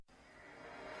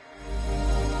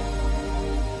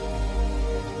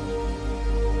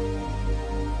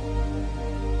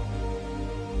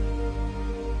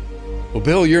Well,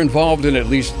 Bill, you're involved in at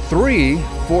least 3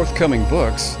 forthcoming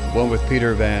books, one with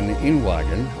Peter Van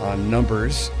Inwagen on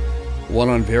numbers, one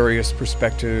on various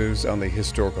perspectives on the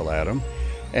historical Adam,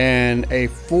 and a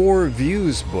 4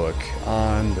 views book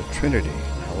on the Trinity.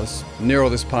 Now, let's narrow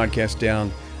this podcast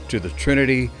down to the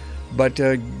Trinity, but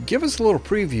give us a little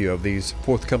preview of these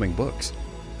forthcoming books.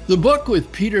 The book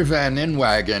with Peter Van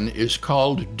Inwagen is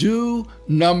called Do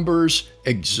Numbers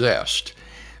Exist?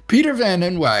 Peter Van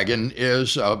Inwagen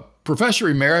is a professor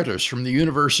emeritus from the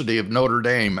University of Notre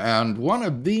Dame and one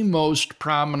of the most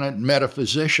prominent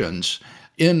metaphysicians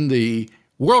in the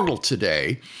world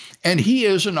today. And he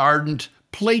is an ardent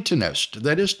Platonist.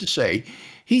 That is to say,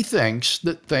 he thinks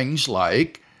that things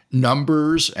like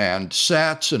numbers and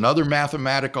sets and other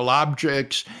mathematical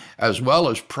objects, as well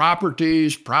as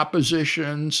properties,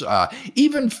 propositions,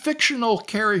 even fictional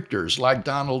characters like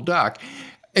Donald Duck,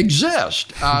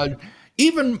 exist.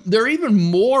 They're even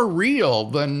more real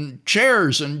than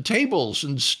chairs and tables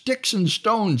and sticks and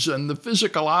stones and the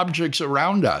physical objects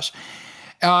around us.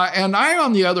 And I,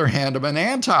 on the other hand, am an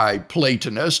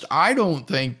anti-Platonist. I don't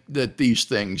think that these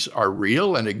things are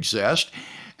real and exist.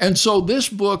 And so this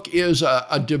book is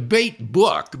a debate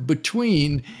book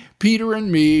between Peter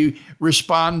and me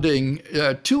responding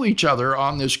to each other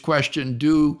on this question,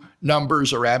 do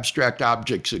numbers or abstract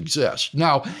objects exist?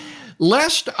 Now,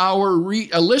 lest our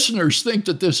listeners think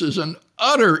that this is an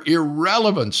utter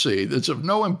irrelevancy that's of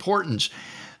no importance,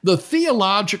 the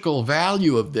theological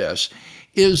value of this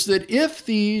is that if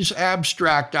these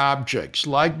abstract objects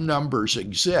like numbers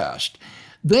exist,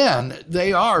 then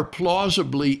they are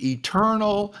plausibly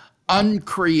eternal,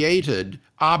 uncreated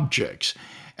objects.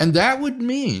 And that would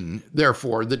mean,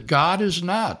 therefore, that God is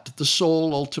not the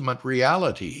sole ultimate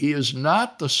reality. He is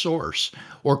not the source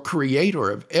or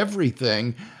creator of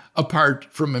everything apart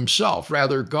from himself.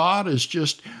 Rather, God is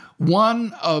just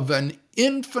one of an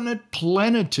infinite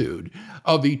plenitude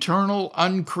of eternal,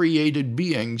 uncreated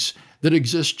beings that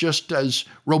exist just as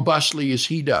robustly as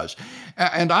he does.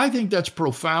 And I think that's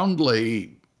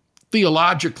profoundly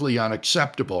theologically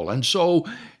unacceptable. And so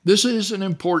this is an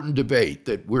important debate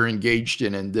that we're engaged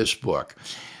in this book.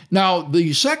 Now,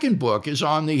 the second book is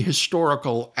on the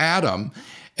historical Adam,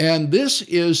 and this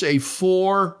is a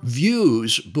 4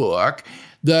 views book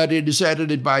that it is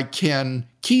edited by Ken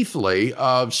Keithley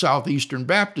of Southeastern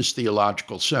Baptist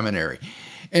Theological Seminary.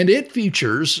 And it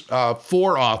features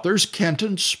 4 authors,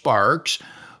 Kenton Sparks,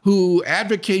 who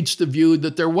advocates the view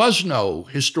that there was no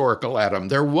historical Adam.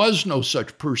 There was no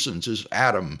such persons as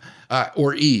Adam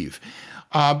or Eve.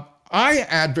 I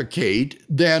advocate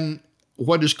then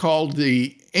what is called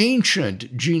the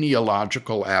ancient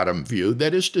genealogical Adam view.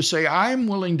 That is to say, I'm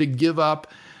willing to give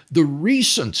up the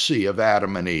recency of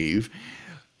Adam and Eve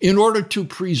in order to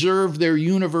preserve their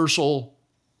universal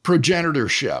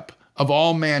progenitorship of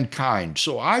all mankind.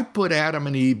 So I put Adam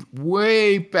and Eve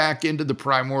way back into the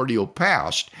primordial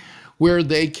past, where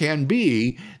they can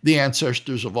be the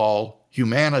ancestors of all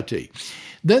humanity.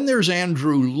 Then there's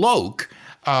Andrew Loke,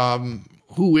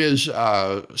 who is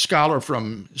a scholar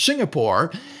from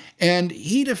Singapore, and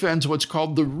he defends what's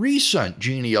called the recent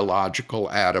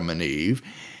genealogical Adam and Eve.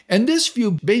 And this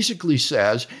view basically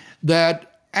says that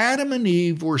Adam and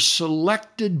Eve were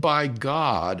selected by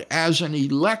God as an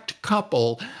elect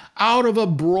couple out of a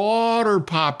broader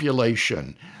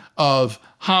population of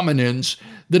hominins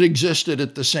that existed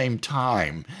at the same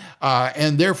time.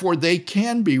 And therefore, they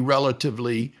can be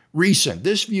relatively recent.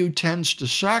 This view tends to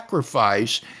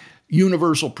sacrifice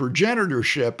universal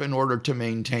progenitorship in order to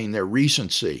maintain their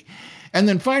recency. And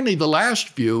then finally, the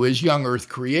last view is young earth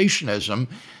creationism,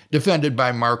 defended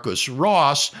by Marcus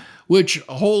Ross, which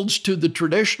holds to the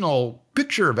traditional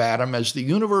picture of Adam as the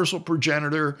universal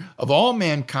progenitor of all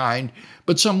mankind,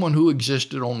 but someone who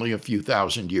existed only a few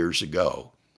thousand years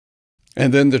ago.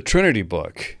 And then the Trinity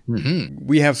book. Mm-hmm.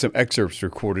 We have some excerpts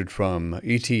recorded from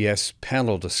ETS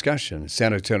panel discussion in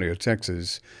San Antonio,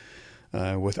 Texas,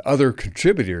 with other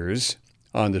contributors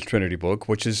on the Trinity book,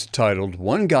 which is titled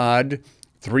One God,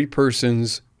 Three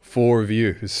Persons, Four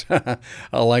Views. I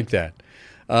like that.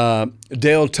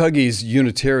 Dale Tuggey's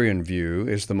Unitarian view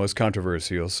is the most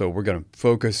controversial, so we're going to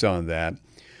focus on that.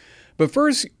 But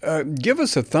first, give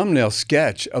us a thumbnail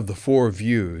sketch of the 4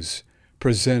 views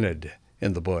presented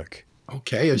in the book.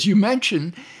 Okay, as you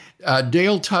mentioned,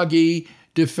 Dale Tuggey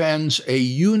defends a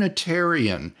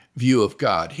Unitarian view of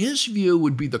God. His view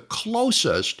would be the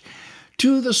closest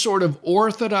to the sort of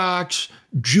Orthodox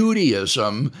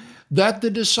Judaism that the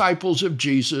disciples of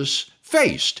Jesus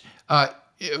faced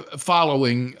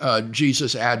following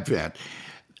Jesus' advent.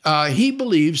 He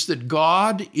believes that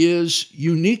God is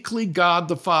uniquely God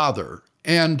the Father,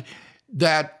 and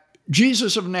that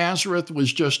Jesus of Nazareth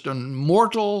was just a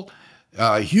mortal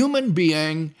human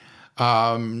being,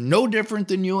 no different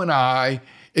than you and I,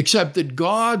 except that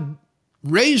God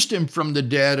raised him from the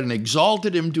dead and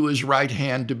exalted him to his right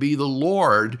hand to be the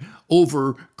Lord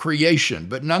over creation.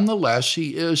 But nonetheless,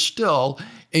 he is still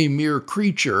a mere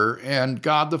creature, and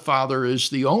God the Father is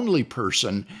the only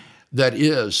person that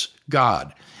is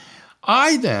God.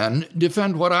 I then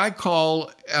defend what I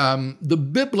call the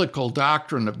biblical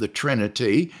doctrine of the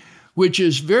Trinity, which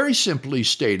is very simply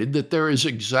stated that there is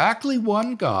exactly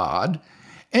one God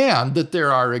and that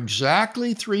there are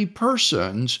exactly three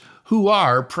persons who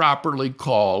are properly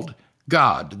called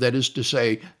God. That is to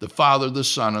say, the Father, the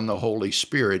Son, and the Holy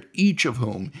Spirit, each of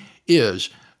whom is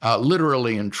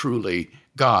literally and truly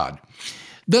God.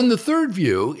 Then the third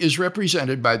view is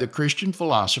represented by the Christian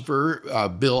philosopher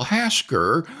Bill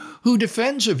Hasker, who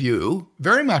defends a view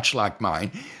very much like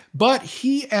mine, but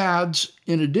he adds,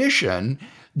 in addition,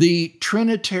 the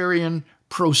Trinitarian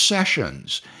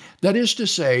processions. That is to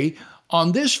say,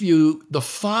 on this view, the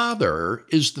Father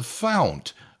is the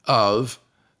fount of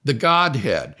the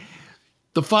Godhead.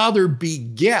 The Father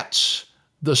begets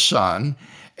the Son,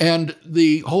 and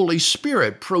the Holy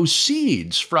Spirit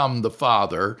proceeds from the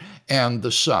Father and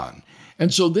the Son.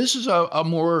 And so this is a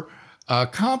more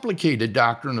complicated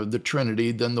doctrine of the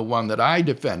Trinity than the one that I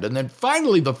defend. And then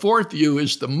finally, the fourth view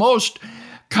is the most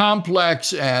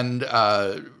complex and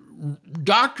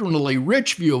doctrinally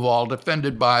rich view of all,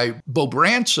 defended by Bo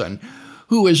Branson,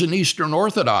 who is an Eastern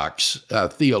Orthodox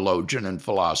theologian and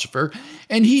philosopher,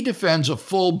 and he defends a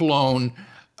full-blown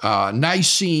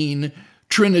Nicene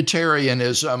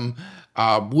Trinitarianism,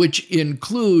 which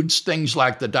includes things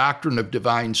like the doctrine of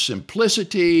divine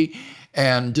simplicity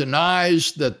and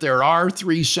denies that there are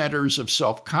three centers of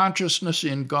self-consciousness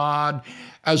in God,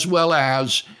 as well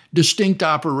as distinct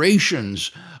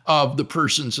operations of the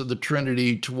persons of the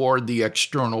Trinity toward the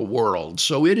external world.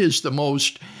 So it is the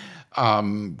most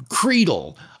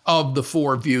creedal of the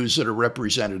four views that are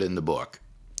represented in the book.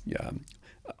 Yeah.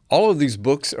 All of these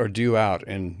books are due out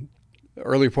in the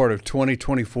early part of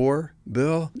 2024,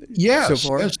 Bill? Yes, so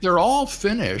far? yes, they're all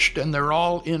finished and they're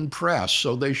all in press,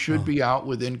 so they should be out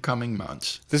within coming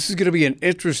months. This is going to be an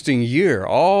interesting year,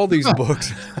 all these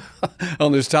books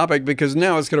on this topic, because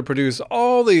now it's going to produce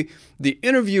all the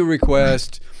interview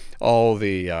requests, all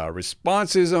the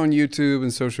responses on YouTube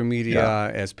and social media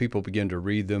as people begin to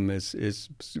read them. It's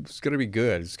going to be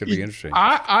good. It's going to be interesting.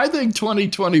 I think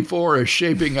 2024 is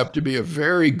shaping up to be a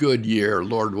very good year,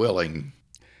 Lord willing.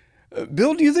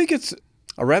 Bill, do you think it's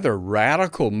a rather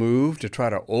radical move to try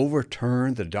to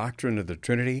overturn the doctrine of the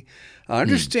Trinity? I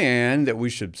understand that we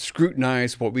should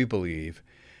scrutinize what we believe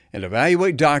and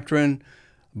evaluate doctrine,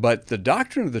 but the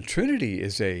doctrine of the Trinity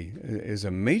is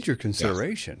a major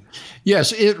consideration.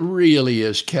 Yes, it really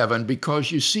is, Kevin,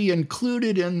 because you see,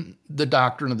 included in the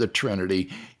doctrine of the Trinity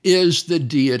is the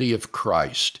deity of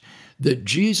Christ, that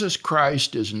Jesus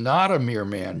Christ is not a mere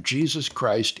man. Jesus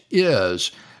Christ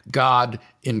is God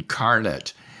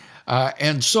incarnate.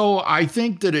 And so I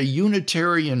think that a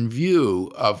Unitarian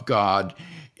view of God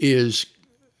is,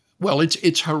 well,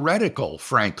 it's heretical,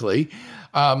 frankly.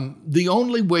 The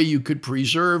only way you could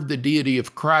preserve the deity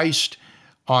of Christ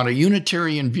on a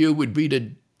Unitarian view would be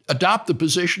to adopt the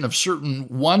position of certain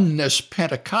oneness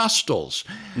Pentecostals,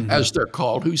 as they're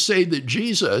called, who say that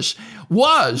Jesus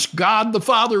was God the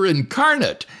Father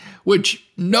incarnate, which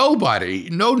no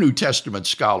New Testament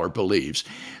scholar believes.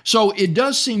 So it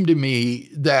does seem to me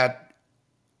that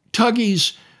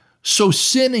Tuggy's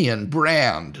Socinian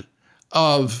brand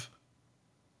of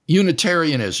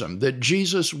Unitarianism, that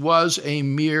Jesus was a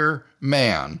mere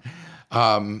man,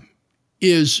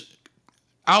 is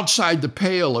outside the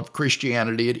pale of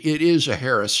Christianity. It is a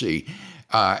heresy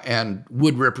and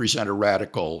would represent a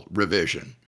radical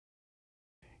revision.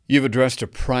 You've addressed a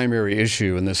primary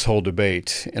issue in this whole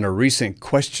debate in a recent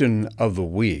question of the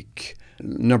week,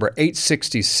 number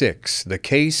 866, the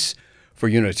case for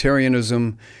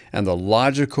Unitarianism and the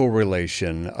logical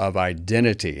relation of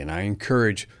identity. And I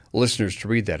encourage listeners to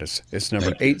read that. It's number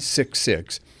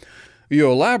 866.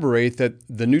 You elaborate that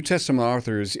the New Testament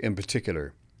authors in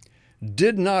particular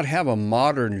did not have a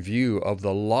modern view of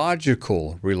the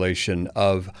logical relation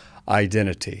of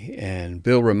identity. And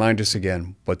Bill, remind us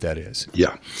again what that is.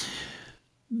 Yeah.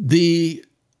 The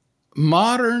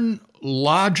modern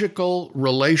logical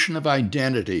relation of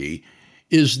identity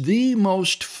is the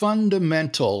most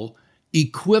fundamental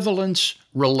equivalence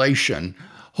relation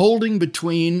holding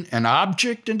between an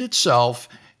object and itself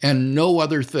and no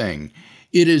other thing.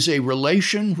 It is a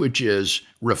relation which is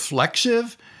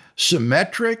reflexive,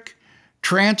 symmetric,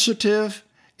 transitive,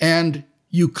 and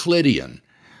Euclidean.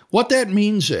 What that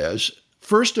means is,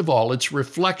 First of all, it's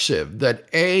reflexive, that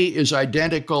A is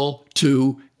identical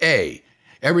to A.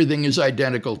 Everything is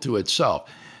identical to itself.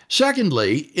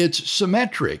 Secondly, it's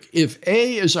symmetric. If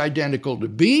A is identical to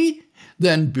B,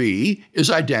 then B is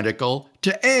identical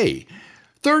to A.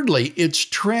 Thirdly, it's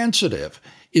transitive.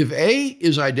 If A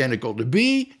is identical to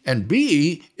B and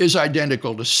B is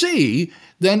identical to C,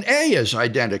 then A is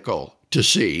identical to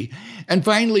C. And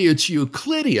finally, it's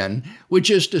Euclidean, which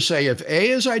is to say if A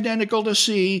is identical to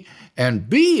C and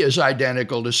B is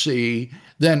identical to C,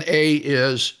 then A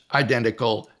is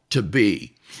identical to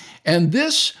B. And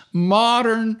this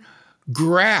modern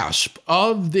grasp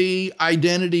of the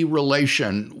identity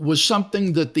relation was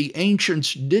something that the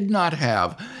ancients did not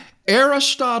have.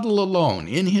 Aristotle alone,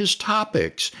 in his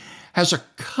Topics, has a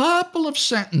couple of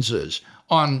sentences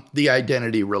on the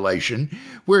identity relation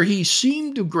where he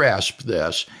seemed to grasp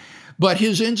this, but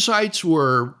his insights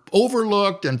were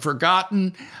overlooked and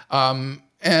forgotten.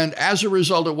 And as a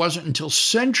result, it wasn't until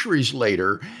centuries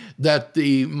later that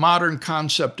the modern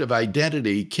concept of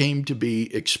identity came to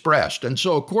be expressed. And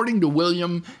so according to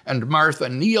William and Martha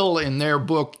Neal in their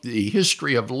book, The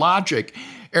History of Logic,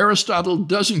 Aristotle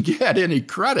doesn't get any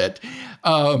credit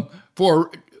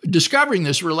for discovering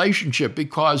this relationship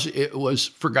because it was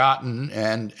forgotten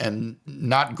and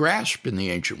not grasped in the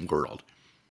ancient world.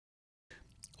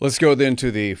 Let's go then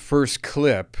to the first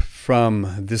clip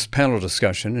from this panel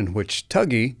discussion in which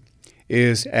Tuggy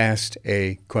is asked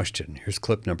a question. Here's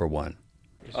clip number 1.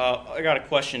 I got a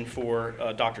question for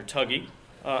Dr. Tuggy.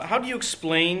 How do you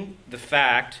explain the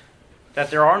fact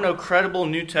that there are no credible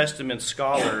New Testament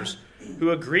scholars who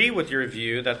agree with your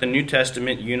view that the New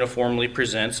Testament uniformly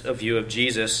presents a view of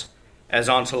Jesus as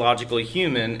ontologically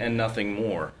human and nothing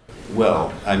more?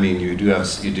 Well, I mean, you do have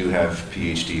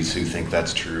PhDs who think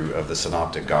that's true of the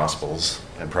Synoptic Gospels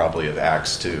and probably of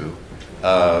Acts too.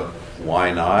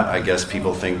 Why not? I guess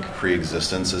people think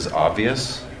pre-existence is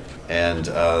obvious, and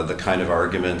the kind of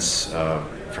arguments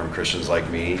from Christians like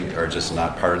me are just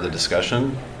not part of the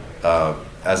discussion.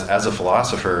 As a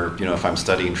philosopher, if I'm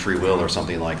studying free will or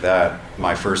something like that,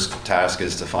 my first task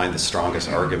is to find the strongest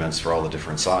arguments for all the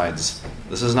different sides.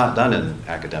 This is not done in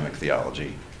academic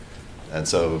theology. And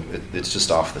so it's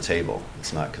just off the table.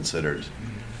 It's not considered.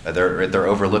 They're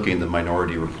overlooking the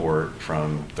Minority Report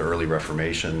from the early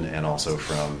Reformation and also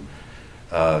from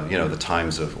the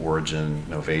times of Origen,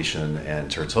 Novatian, and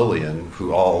Tertullian,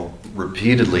 who all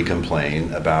repeatedly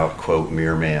complain about, quote,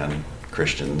 mere man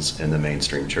Christians in the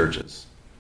mainstream churches.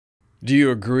 Do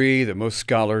you agree that most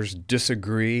scholars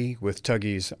disagree with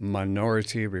Tuggy's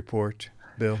Minority Report,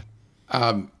 Bill?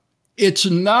 It's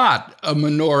not a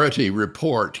minority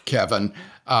report, Kevin.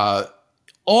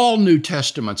 All New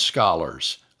Testament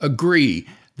scholars agree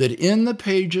that in the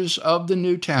pages of the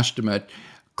New Testament,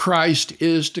 Christ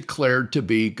is declared to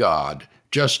be God,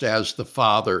 just as the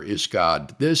Father is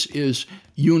God. This is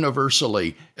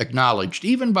universally acknowledged,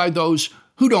 even by those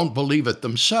who don't believe it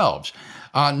themselves.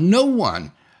 No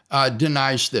one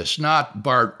denies this, not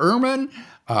Bart Ehrman,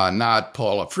 not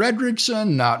Paula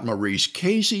Fredrickson, not Maurice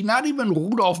Casey, not even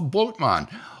Rudolf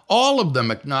Bultmann. All of them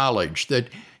acknowledge that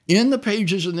in the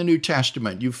pages of the New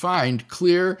Testament, you find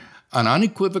clear and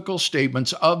unequivocal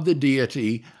statements of the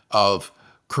deity of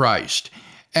Christ.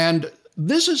 And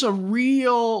this is a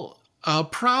real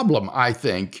problem, I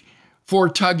think, for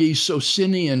Tuggy's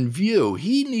Socinian view.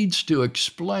 He needs to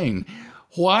explain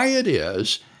why it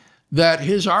is that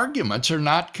his arguments are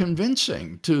not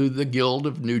convincing to the Guild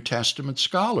of New Testament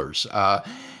Scholars.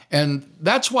 And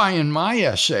that's why in my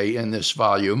essay in this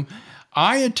volume,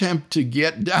 I attempt to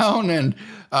get down and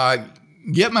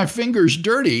get my fingers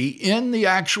dirty in the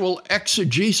actual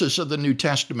exegesis of the New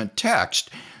Testament text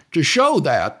to show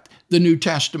that the New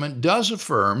Testament does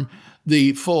affirm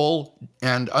the full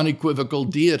and unequivocal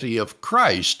deity of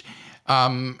Christ,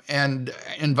 and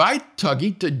invite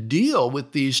Tuggy to deal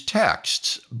with these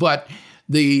texts. But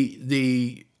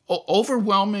the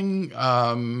overwhelming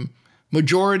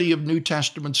majority of New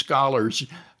Testament scholars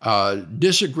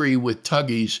disagree with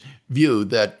Tuggy's view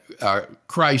that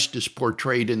Christ is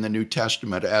portrayed in the New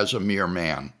Testament as a mere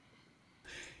man.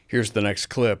 Here's the next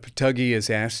clip. Tuggy is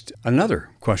asked another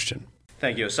question.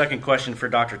 Thank you. A second question for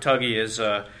Dr. Tuggy is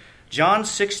John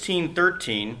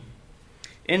 16:13.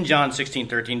 In John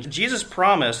 16:13, Jesus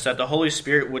promised that the Holy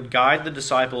Spirit would guide the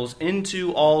disciples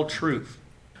into all truth.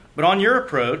 But on your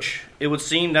approach, it would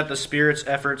seem that the Spirit's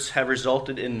efforts have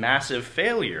resulted in massive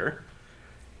failure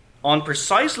on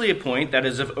precisely a point that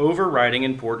is of overriding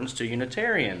importance to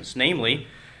Unitarians, namely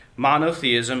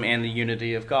monotheism and the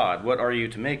unity of God. What are you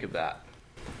to make of that?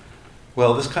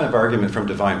 Well, this kind of argument from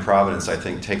divine providence, I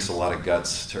think, takes a lot of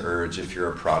guts to urge if you're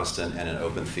a Protestant and an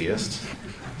open theist.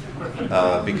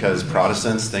 because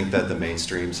Protestants think that the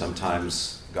mainstream,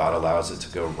 sometimes God allows it to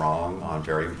go wrong on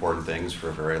very important things for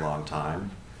a very long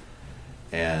time.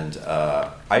 And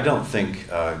I don't think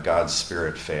God's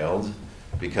Spirit failed,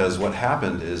 because what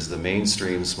happened is the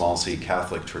mainstream small c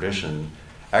Catholic tradition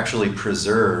actually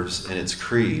preserves in its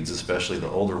creeds, especially the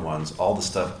older ones, all the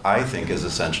stuff I think is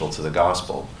essential to the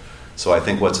gospel. So I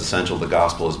think what's essential to the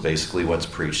gospel is basically what's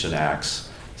preached in Acts.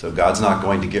 So God's not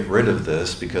going to get rid of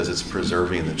this because it's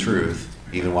preserving the truth,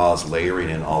 even while it's layering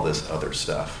in all this other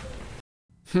stuff.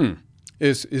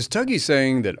 Is Tuggy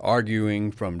saying that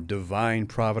arguing from divine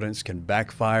providence can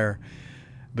backfire,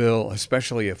 Bill,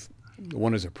 especially if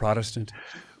one is a Protestant?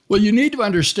 Well, you need to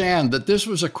understand that this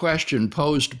was a question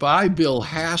posed by Bill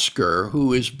Hasker,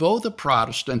 who is both a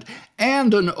Protestant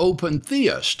and an open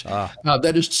theist.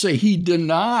 That is to say, he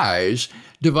denies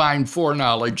divine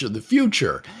foreknowledge of the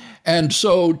future. And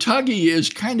so Tuggy is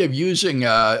kind of using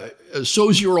a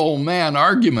so's-your-old man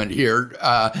argument here,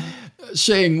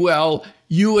 saying, well,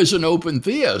 you as an open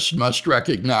theist must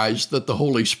recognize that the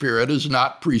Holy Spirit has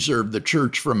not preserved the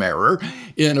church from error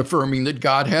in affirming that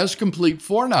God has complete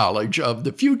foreknowledge of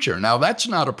the future. Now, that's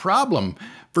not a problem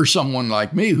for someone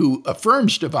like me who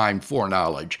affirms divine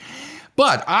foreknowledge.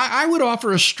 But I would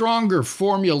offer a stronger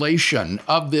formulation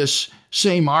of this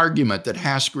same argument that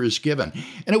Hasker has given.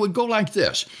 And it would go like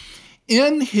this.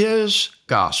 In his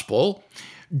gospel,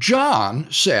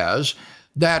 John says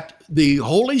that the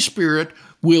Holy Spirit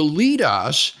will lead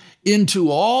us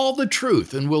into all the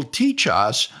truth and will teach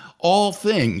us all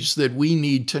things that we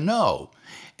need to know.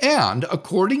 And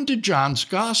according to John's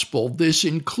gospel, this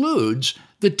includes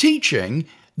the teaching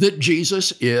that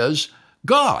Jesus is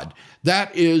God.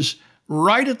 That is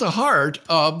right at the heart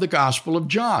of the Gospel of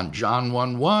John. John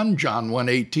 1:1, John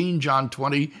 1:18, John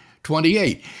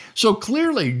 20:28. So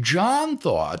clearly, John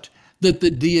thought that the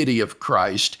deity of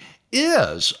Christ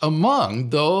is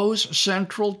among those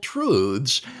central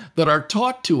truths that are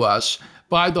taught to us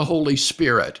by the Holy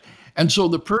Spirit. And so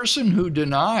the person who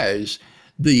denies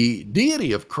the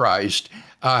deity of Christ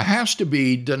has to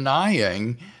be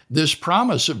denying this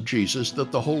promise of Jesus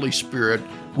that the Holy Spirit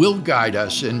will guide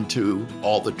us into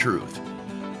all the truth.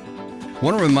 I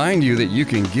want to remind you that you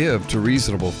can give to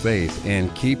Reasonable Faith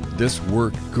and keep this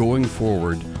work going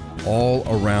forward all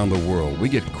around the world. We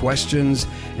get questions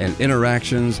and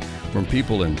interactions from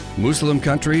people in Muslim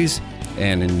countries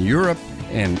and in Europe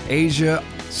and Asia,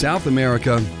 South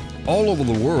America, all over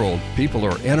the world. People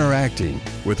are interacting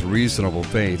with Reasonable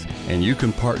Faith, and you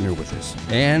can partner with us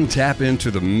and tap into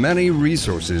the many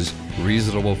resources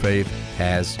Reasonable Faith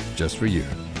has just for you.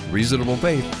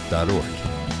 reasonablefaith.org.